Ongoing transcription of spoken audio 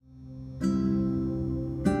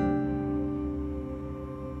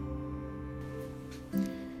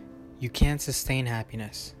You can't sustain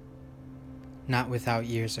happiness, not without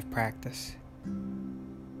years of practice.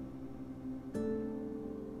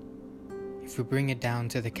 If we bring it down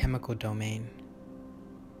to the chemical domain,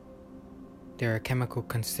 there are chemical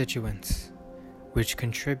constituents which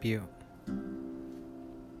contribute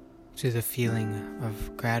to the feeling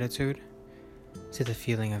of gratitude, to the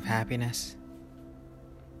feeling of happiness,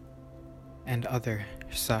 and other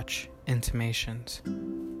such intimations.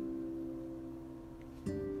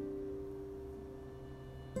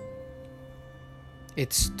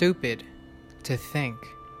 It's stupid to think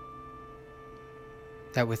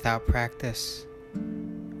that without practice,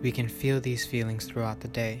 we can feel these feelings throughout the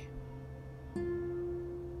day.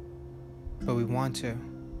 But we want to.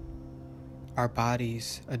 Our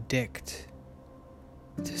bodies addict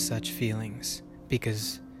to such feelings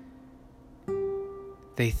because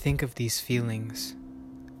they think of these feelings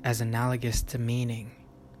as analogous to meaning.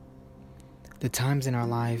 The times in our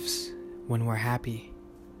lives when we're happy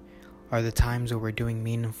are the times where we're doing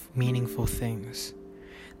meaningful things.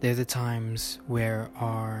 They're the times where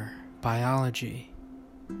our biology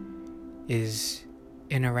is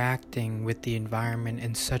interacting with the environment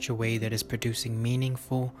in such a way that is producing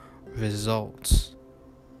meaningful results.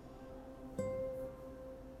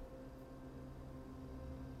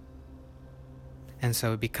 And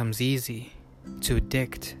so it becomes easy to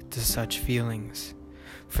addict to such feelings,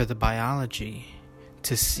 for the biology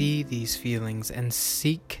to see these feelings and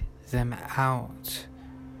seek them out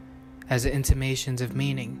as intimations of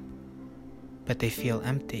meaning, but they feel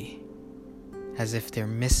empty, as if they're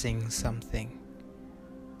missing something,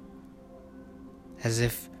 as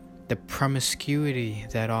if the promiscuity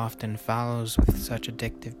that often follows with such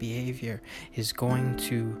addictive behavior is going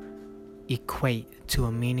to equate to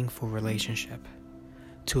a meaningful relationship,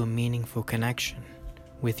 to a meaningful connection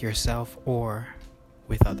with yourself or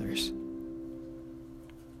with others.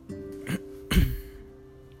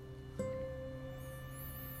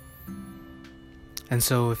 And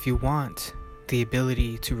so if you want the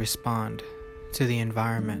ability to respond to the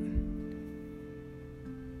environment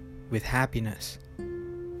with happiness,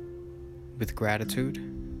 with gratitude,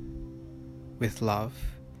 with love,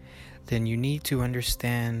 then you need to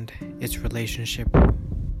understand its relationship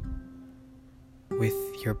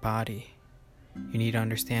with your body. You need to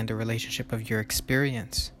understand the relationship of your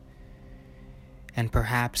experience. And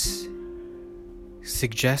perhaps,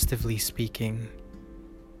 suggestively speaking,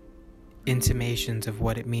 intimations of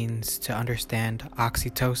what it means to understand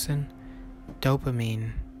oxytocin,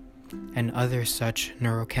 dopamine, and other such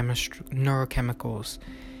neurochemicals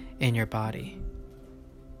in your body.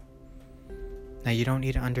 Now, you don't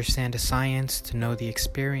need to understand the science to know the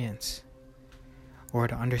experience, or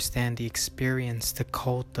to understand the experience to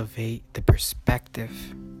cultivate the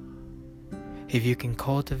perspective. If you can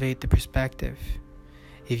cultivate the perspective,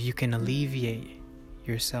 if you can alleviate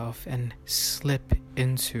yourself and slip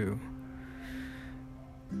into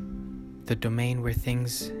the domain where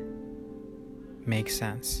things make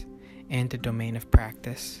sense, in the domain of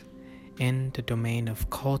practice, in the domain of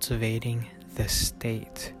cultivating the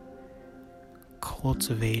state,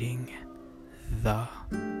 cultivating the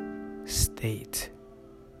state.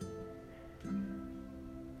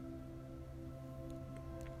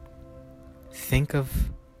 Think of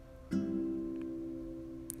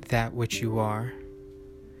that which you are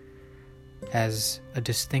as a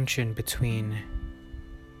distinction between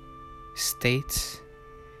states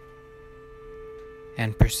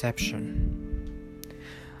and perception.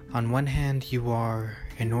 On one hand, you are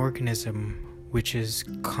an organism which is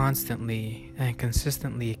constantly and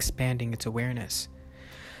consistently expanding its awareness.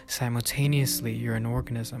 Simultaneously, you're an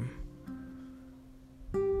organism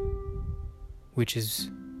which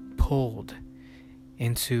is pulled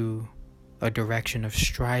into a direction of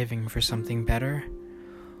striving for something better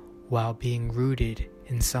while being rooted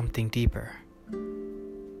in something deeper.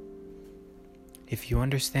 If you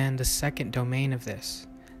understand the second domain of this,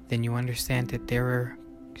 then you understand that there are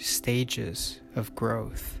stages of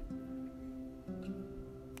growth.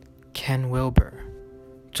 Ken Wilber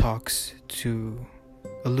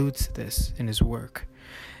alludes to this in his work,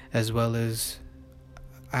 as well as,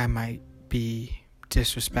 I might be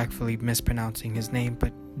disrespectfully mispronouncing his name,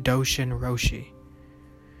 but Doshin Roshi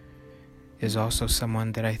is also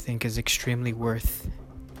someone that I think is extremely worth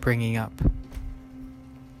bringing up.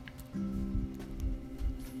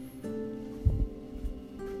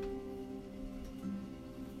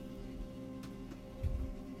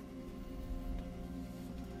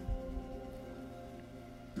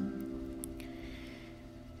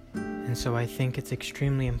 And so I think it's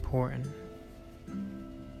extremely important.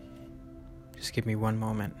 Just give me one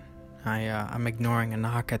moment. I'm ignoring a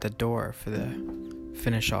knock at the door for the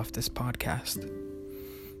finish off this podcast.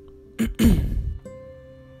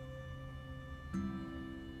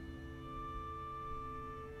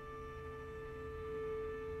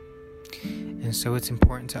 And so it's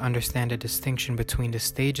important to understand a distinction between the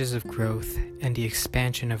stages of growth and the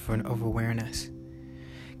expansion of awareness.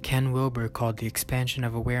 Ken Wilber called the expansion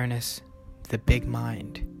of awareness the big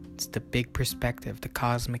mind. It's the big perspective, the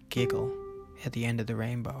cosmic giggle at the end of the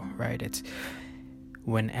rainbow, right? It's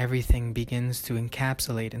when everything begins to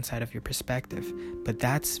encapsulate inside of your perspective. But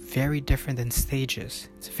that's very different than stages.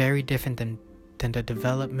 It's very different than the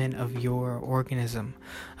development of your organism,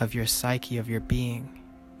 of your psyche, of your being.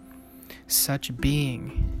 Such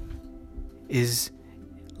being is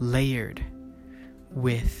layered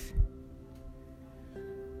with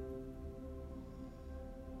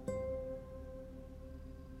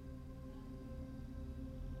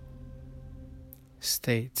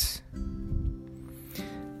states.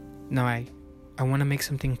 Now I want to make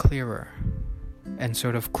something clearer and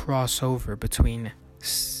sort of cross over between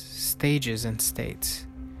stages and states.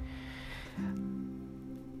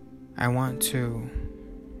 I want to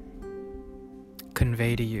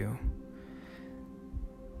convey to you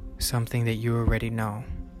something that you already know.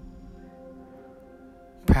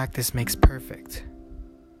 Practice makes perfect,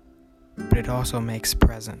 but it also makes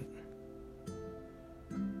present.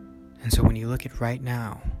 And so when you look at right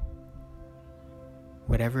now,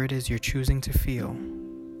 whatever it is you're choosing to feel,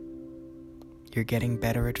 you're getting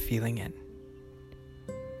better at feeling it.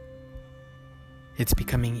 It's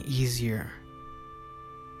becoming easier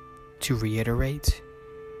to reiterate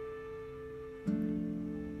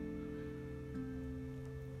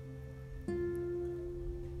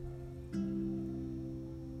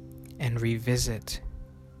and revisit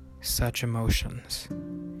such emotions.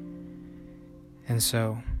 And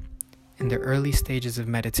so, in the early stages of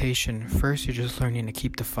meditation, first you're just learning to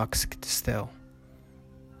keep the fuck still.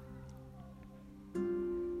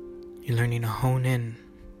 You're learning to hone in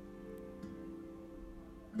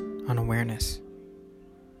on awareness.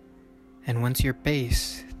 And once you're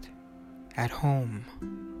based at home,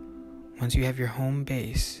 once you have your home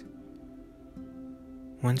base,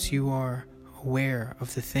 once you are aware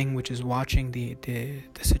of the thing which is watching the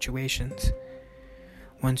situations,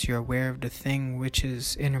 once you're aware of the thing which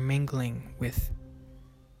is intermingling with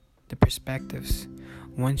the perspectives,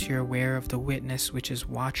 once you're aware of the witness which is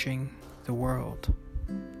watching the world,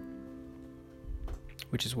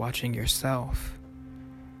 which is watching yourself,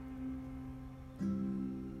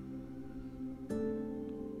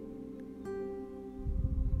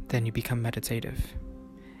 then you become meditative.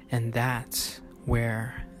 And that's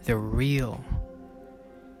where the real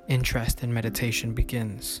interest in meditation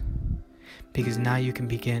begins. Because now you can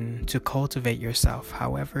begin to cultivate yourself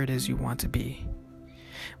however it is you want to be.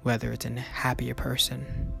 Whether it's a happier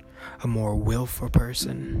person, a more willful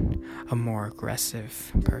person, a more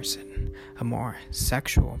aggressive person, a more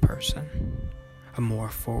sexual person, a more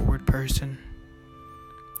forward person.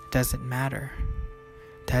 It doesn't matter.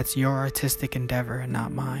 That's your artistic endeavor and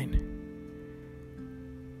not mine.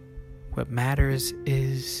 What matters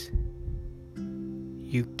is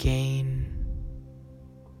you gain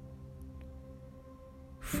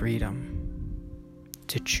freedom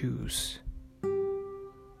to choose.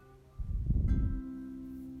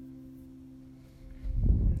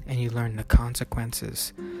 And you learn the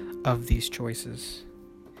consequences of these choices.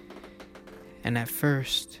 And at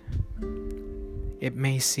first, it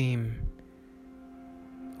may seem,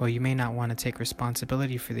 well, you may not want to take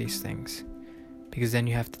responsibility for these things, because then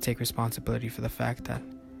you have to take responsibility for the fact that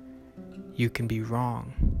you can be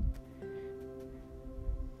wrong,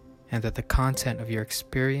 and that the content of your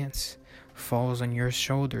experience falls on your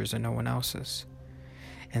shoulders and no one else's.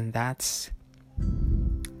 And that's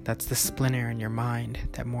the splinter in your mind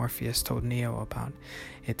that Morpheus told Neo about.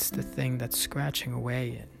 It's the thing that's scratching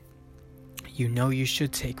away at. You know you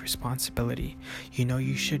should take responsibility. You know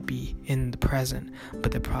you should be in the present.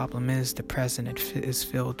 But the problem is the present is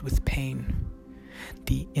filled with pain.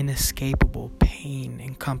 The inescapable pain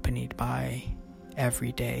accompanied by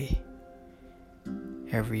every day,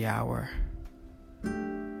 every hour,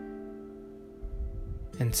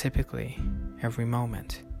 and typically every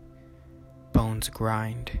moment. Bones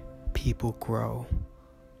grind, people grow.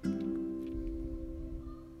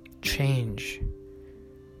 Change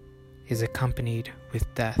is accompanied with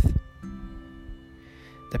death.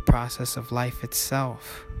 The process of life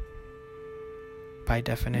itself, by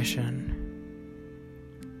definition,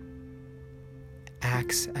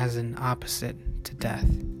 acts as an opposite to death.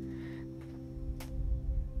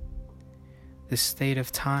 The state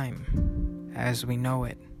of time, as we know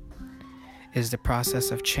it, is the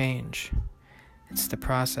process of change. It's the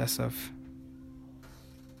process of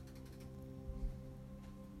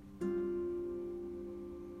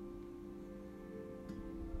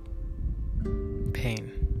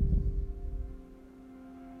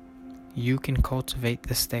you can cultivate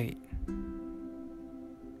the state.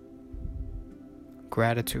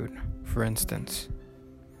 Gratitude, for instance.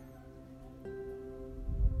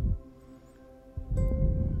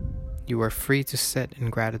 You are free to sit in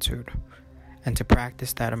gratitude and to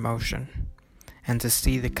practice that emotion and to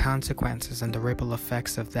see the consequences and the ripple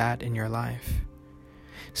effects of that in your life.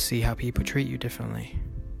 See how people treat you differently,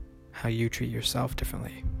 how you treat yourself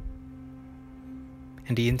differently,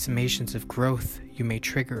 and the intimations of growth you may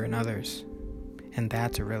trigger in others. And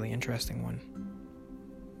that's a really interesting one.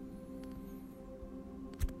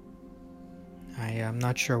 I am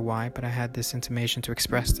not sure why, but I had this intimation to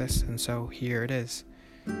express this, and so here it is.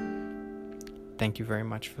 Thank you very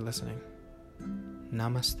much for listening.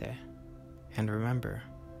 Namaste. And remember,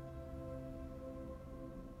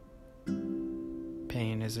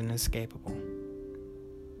 pain is inescapable.